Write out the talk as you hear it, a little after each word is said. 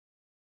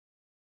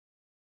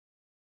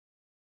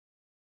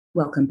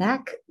Welcome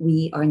back.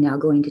 We are now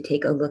going to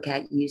take a look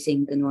at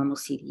using the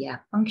Normalcdf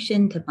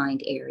function to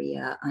find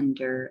area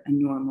under a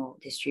normal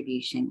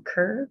distribution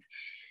curve.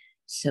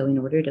 So in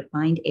order to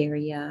find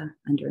area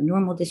under a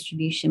normal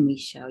distribution, we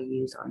shall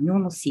use our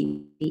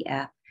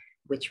Normalcdf,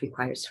 which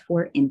requires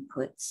 4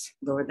 inputs: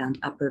 lower bound,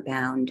 upper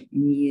bound,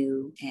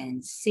 mu,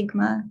 and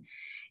sigma.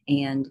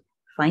 And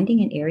finding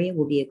an area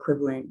will be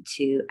equivalent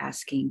to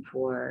asking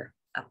for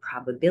a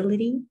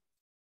probability.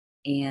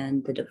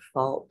 And the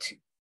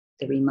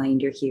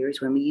reminder here is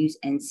when we use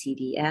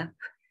NCDF,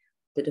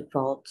 the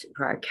default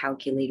for our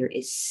calculator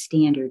is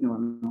standard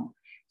normal.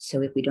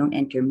 So if we don't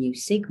enter mu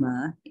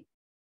sigma,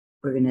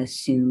 we're going to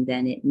assume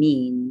then it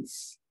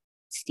means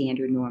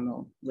standard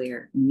normal,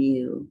 where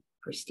mu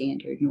for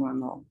standard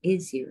normal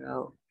is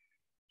 0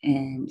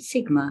 and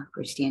sigma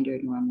for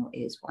standard normal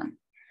is 1.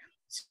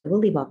 So we'll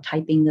leave off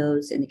typing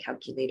those, and the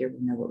calculator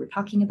will know what we're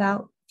talking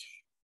about.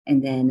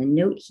 And then a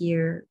note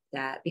here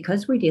that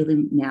because we're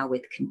dealing now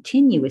with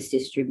continuous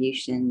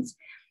distributions,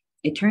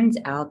 it turns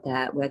out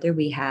that whether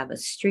we have a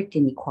strict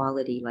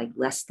inequality like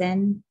less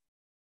than,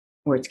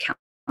 or its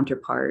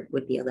counterpart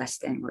would be a less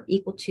than or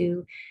equal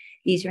to,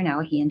 these are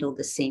now handled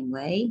the same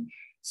way.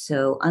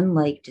 So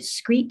unlike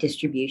discrete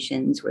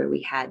distributions where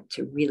we had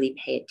to really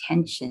pay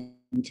attention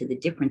to the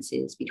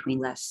differences between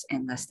less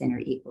and less than or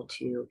equal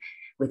to,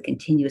 with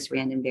continuous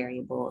random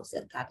variables,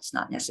 that's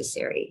not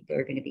necessary.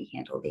 They're going to be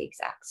handled the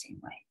exact same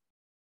way.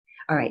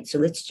 All right, so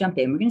let's jump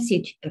in. We're going to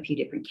see a few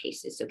different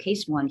cases. So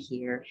case 1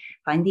 here,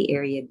 find the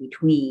area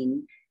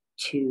between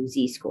 2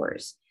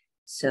 z-scores.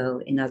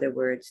 So in other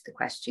words, the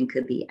question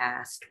could be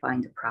asked,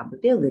 find the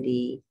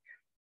probability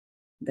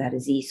that a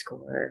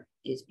z-score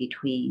is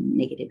between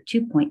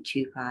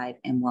 -2.25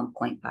 and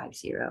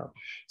 1.50.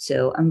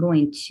 So I'm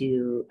going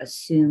to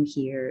assume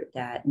here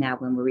that now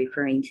when we're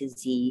referring to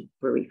z,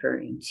 we're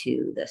referring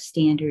to the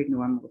standard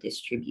normal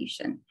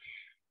distribution.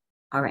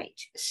 All right,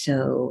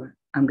 so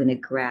I'm going to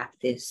graph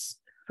this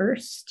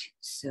first.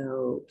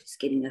 So just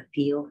getting a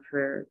feel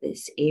for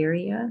this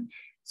area.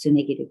 So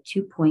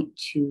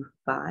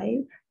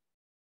 -2.25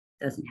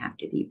 doesn't have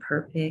to be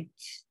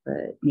perfect,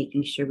 but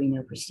making sure we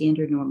know for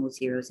standard normal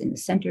 0 is in the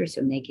center.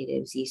 So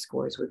negative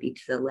z-scores would be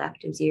to the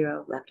left of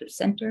 0, left of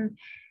center,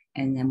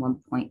 and then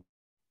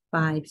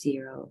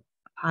 1.50, a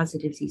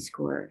positive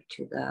z-score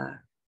to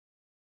the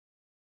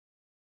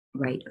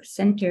right of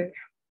center.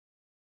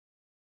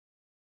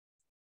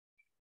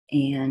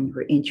 And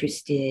we're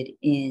interested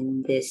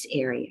in this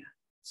area.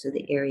 So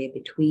the area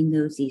between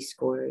those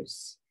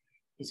z-scores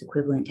is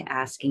equivalent to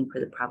asking for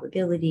the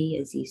probability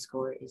a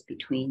z-score is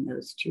between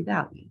those 2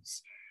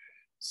 values.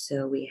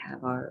 So we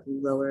have our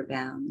lower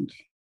bound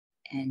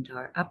and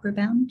our upper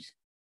bound,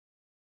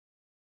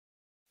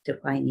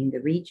 defining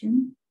the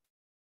region.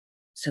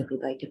 So if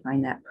we'd like to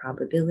find that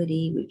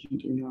probability, we can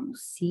do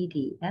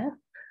Normalcdf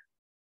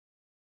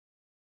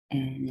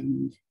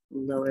and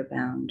lower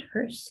bound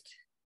first,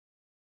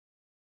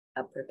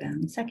 upper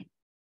bound second.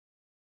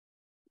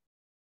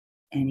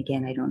 And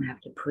again, I don't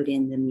have to put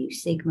in the mu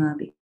sigma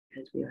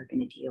because we are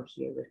going to deal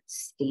here with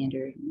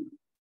standard.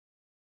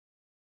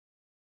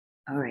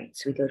 All right,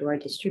 so we go to our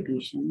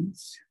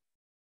distributions,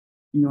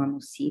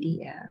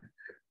 Normalcdf.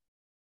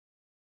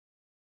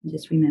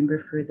 Just remember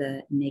for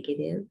the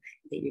negative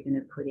that you're going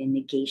to put in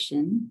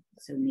negation.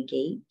 So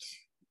negate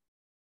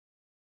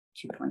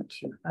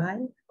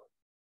 2.25,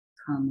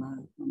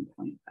 comma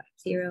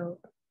 1.50.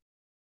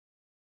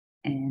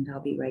 And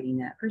I'll be writing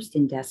that first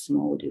in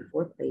decimal. We'll do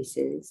 4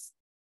 places.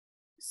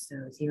 So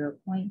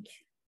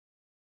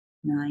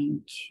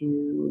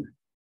 0.92,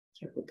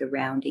 careful with the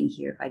rounding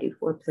here. If I do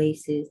 4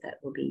 places, that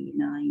will be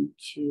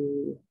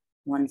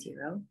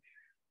 9210.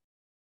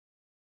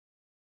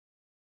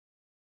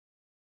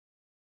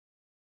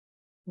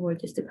 Or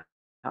just to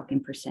talk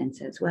in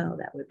percents as well,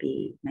 that would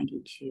be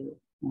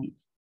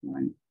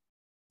 92.10%.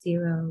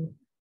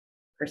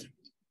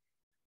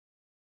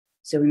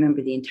 So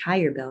remember, the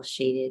entire bell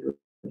shaded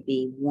would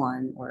be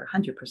 1 or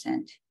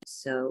 100%.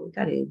 So we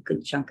got a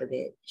good chunk of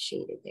it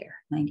shaded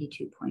there,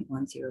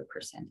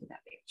 92.10% of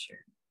that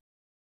picture.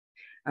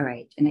 All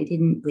right, and I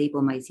didn't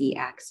label my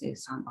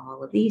z-axis on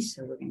all of these,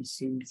 so we're going to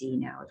assume z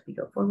now as we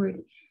go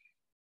forward.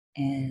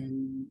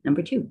 And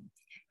number 2,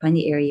 find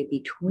the area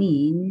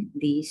between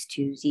these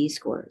 2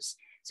 z-scores.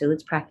 So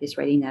let's practice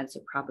writing that as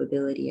a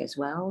probability as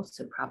well.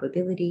 So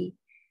probability,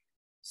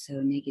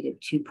 so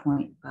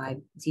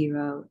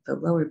 -2.50, the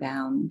lower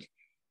bound,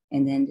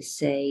 and then to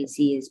say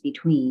z is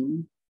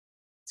between,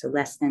 so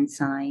less than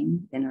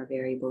sign, then our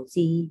variable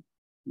z,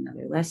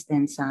 another less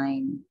than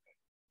sign,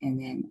 and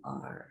then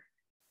our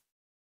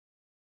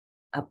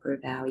upper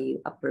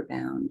value, upper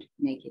bound,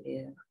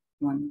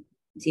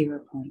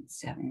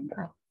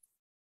 -0.75.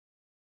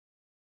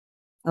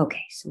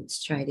 Okay, so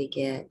let's try to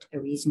get a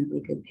reasonably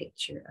good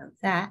picture of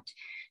that.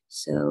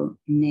 So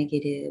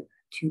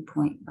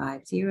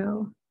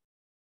 -2.50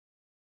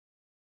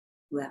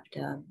 left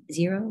of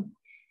 0,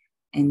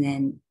 and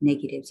then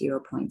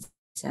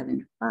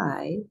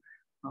 -0.75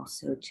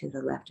 also to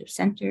the left of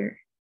center.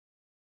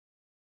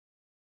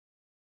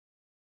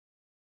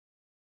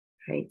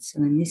 Right, so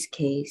in this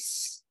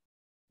case,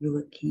 we're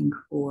looking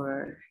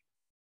for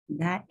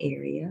that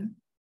area.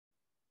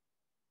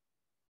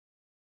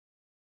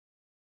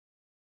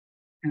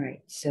 All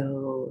right,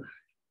 so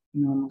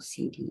normal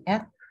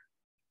CDF,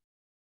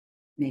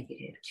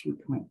 negative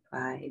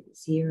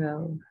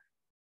 2.50,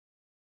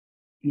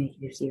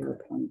 negative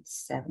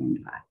 0.75.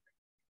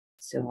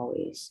 So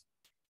always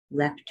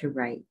left to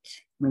right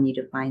when you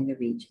define the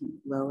region,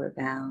 lower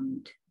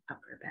bound,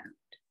 upper bound.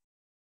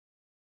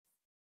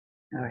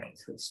 All right,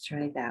 so let's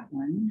try that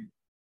one.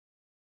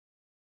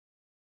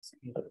 So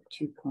negative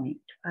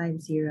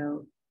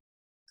 2.50,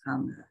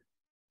 comma,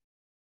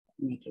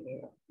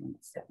 negative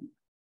 0.7.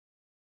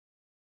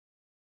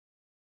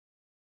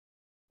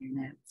 And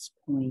that's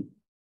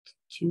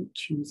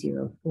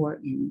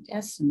 0.2204 in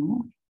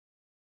decimal.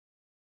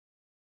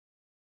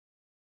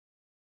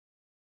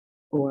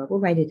 Or we'll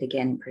write it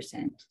again in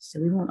percent. So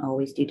we won't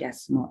always do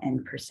decimal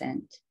and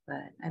percent,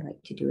 but I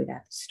like to do it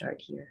at the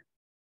start here.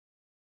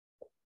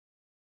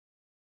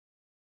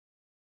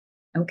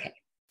 Okay,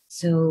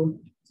 so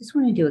just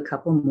want to do a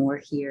couple more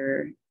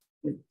here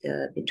with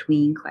the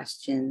between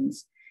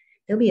questions.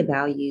 There'll be a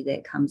value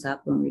that comes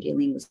up when we're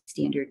dealing with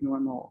standard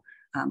normal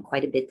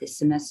quite a bit this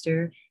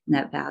semester, and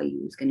that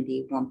value is going to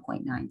be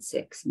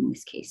 1.96. In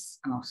this case,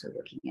 I'm also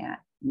looking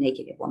at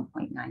negative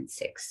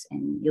 1.96,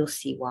 and you'll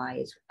see why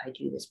as I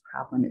do this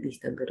problem at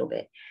least a little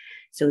bit.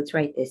 So let's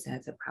write this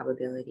as a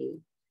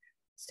probability.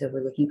 So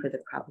we're looking for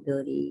the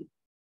probability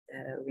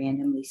that a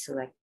randomly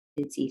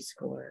selected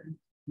z-score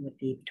would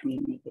be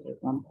between negative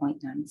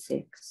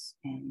 1.96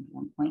 and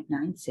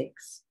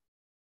 1.96.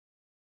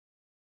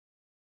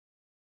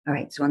 All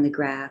right, so on the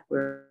graph,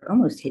 we're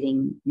almost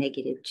hitting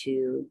negative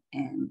 2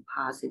 and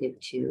positive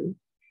 2.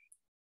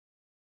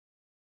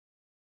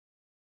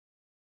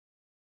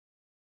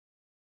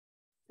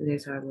 So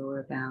there's our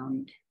lower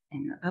bound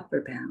and our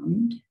upper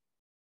bound.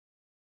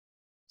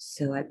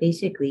 So I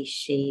basically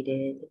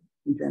shaded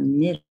the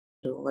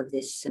middle of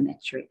this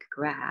symmetric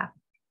graph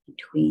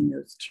between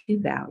those two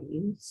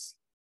values.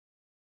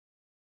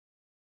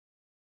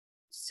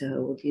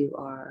 So we'll do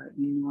our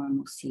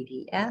normal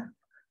CDF,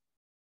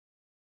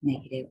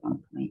 negative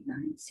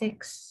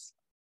 1.96,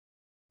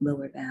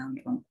 lower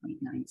bound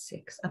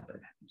 1.96, upper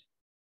bound.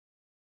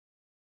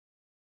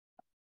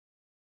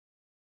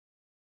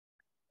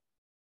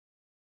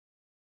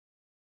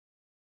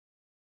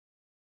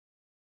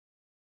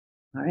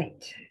 All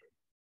right.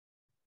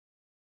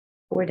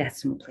 4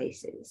 decimal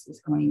places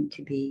is going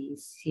to be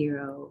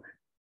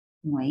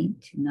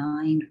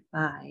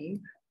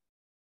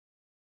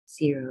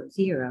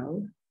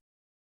 0.9500.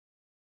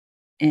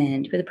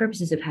 And for the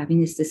purposes of having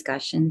this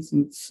discussion,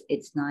 since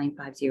it's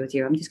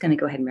 9500, I'm just going to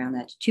go ahead and round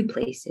that to 2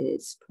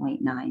 places,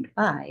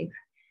 0.95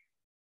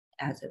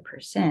 as a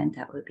percent,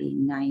 that would be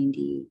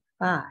 95%.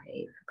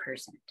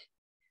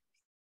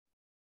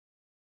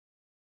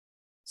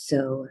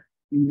 So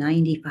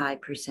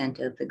 95%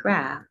 of the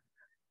graph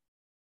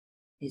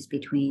is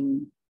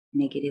between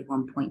negative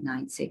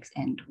 1.96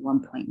 and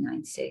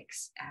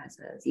 1.96 as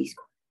a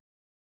z-score.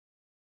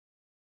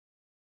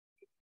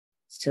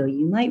 So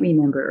you might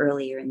remember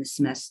earlier in the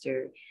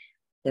semester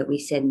that we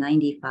said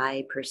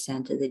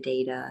 95% of the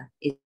data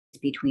is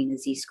between a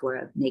z-score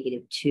of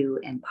negative 2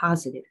 and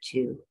positive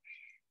 2.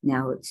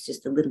 Now it's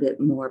just a little bit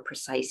more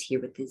precise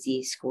here with the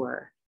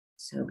z-score.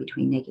 So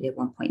between negative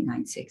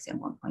 1.96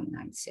 and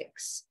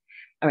 1.96.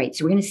 All right,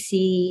 so we're going to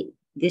see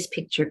this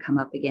picture come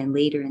up again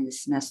later in the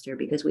semester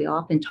because we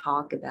often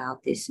talk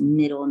about this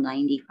middle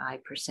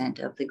 95%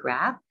 of the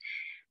graph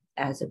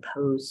as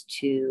opposed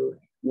to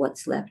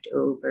what's left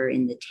over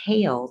in the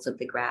tails of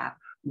the graph,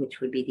 which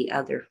would be the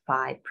other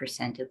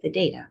 5% of the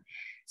data.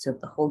 So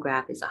if the whole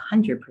graph is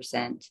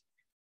 100%,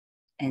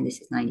 and this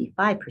is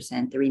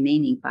 95%, the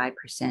remaining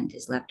 5%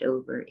 is left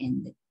over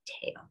in the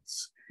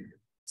tails.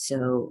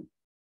 So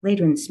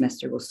later in the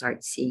semester, we'll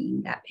start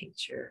seeing that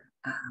picture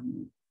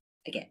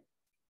again.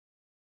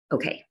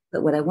 Okay,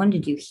 but what I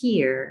wanted to do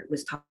here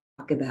was talk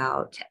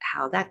about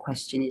how that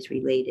question is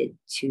related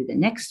to the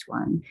next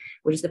one.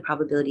 What is the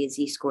probability of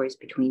z-scores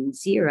between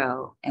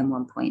 0 and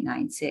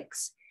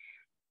 1.96?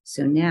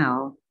 So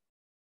now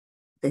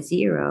the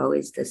 0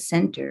 is the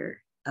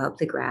center of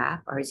the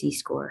graph. Our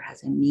z-score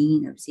has a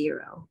mean of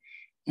 0,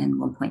 and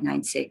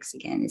 1.96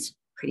 again is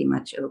pretty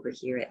much over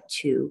here at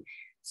 2.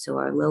 So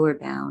our lower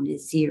bound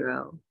is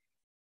 0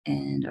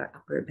 and our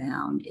upper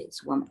bound is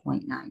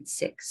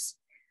 1.96.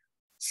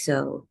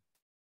 So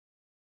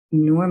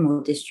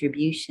normal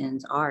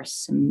distributions are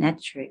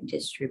symmetric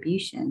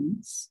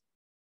distributions.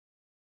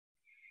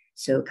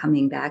 So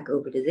coming back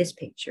over to this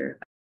picture,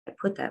 I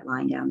put that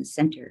line down the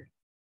center.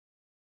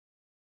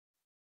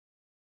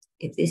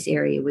 If this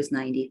area was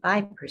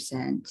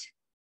 95%,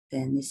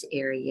 then this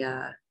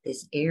area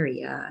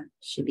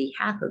should be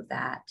half of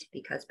that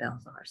because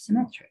bells are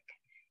symmetric.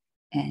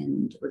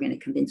 And we're going to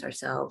convince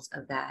ourselves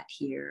of that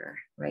here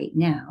right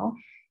now.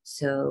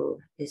 So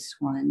this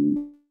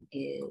one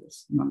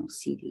is normal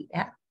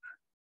CDF,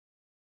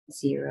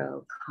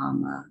 0,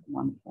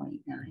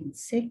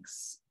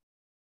 1.96.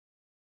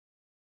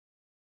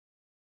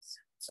 So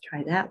let's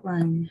try that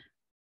one.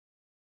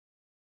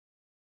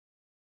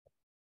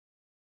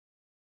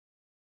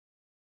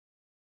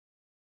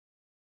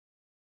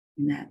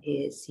 and that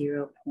is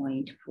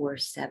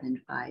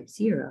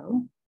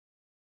 0.4750.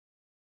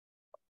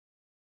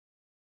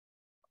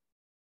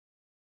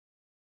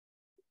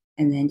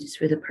 And then just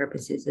for the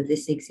purposes of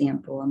this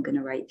example, I'm going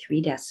to write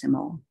 3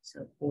 decimal,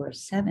 so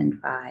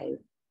 475.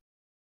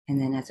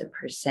 And then as a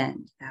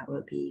percent, that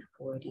would be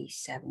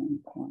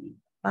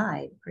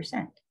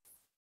 47.5%.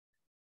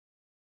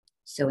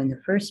 So in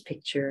the first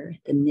picture,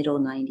 the middle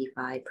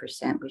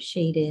 95% was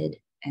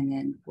shaded, and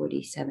then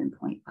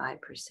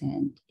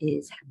 47.5%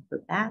 is half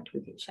of that.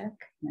 We could check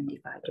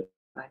 95 divided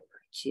by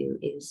 2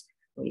 is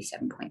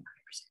 47.5%.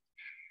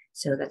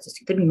 So that's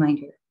just a good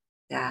reminder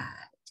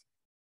that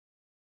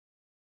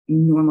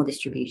normal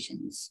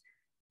distributions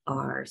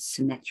are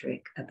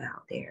symmetric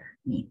about their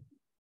mean.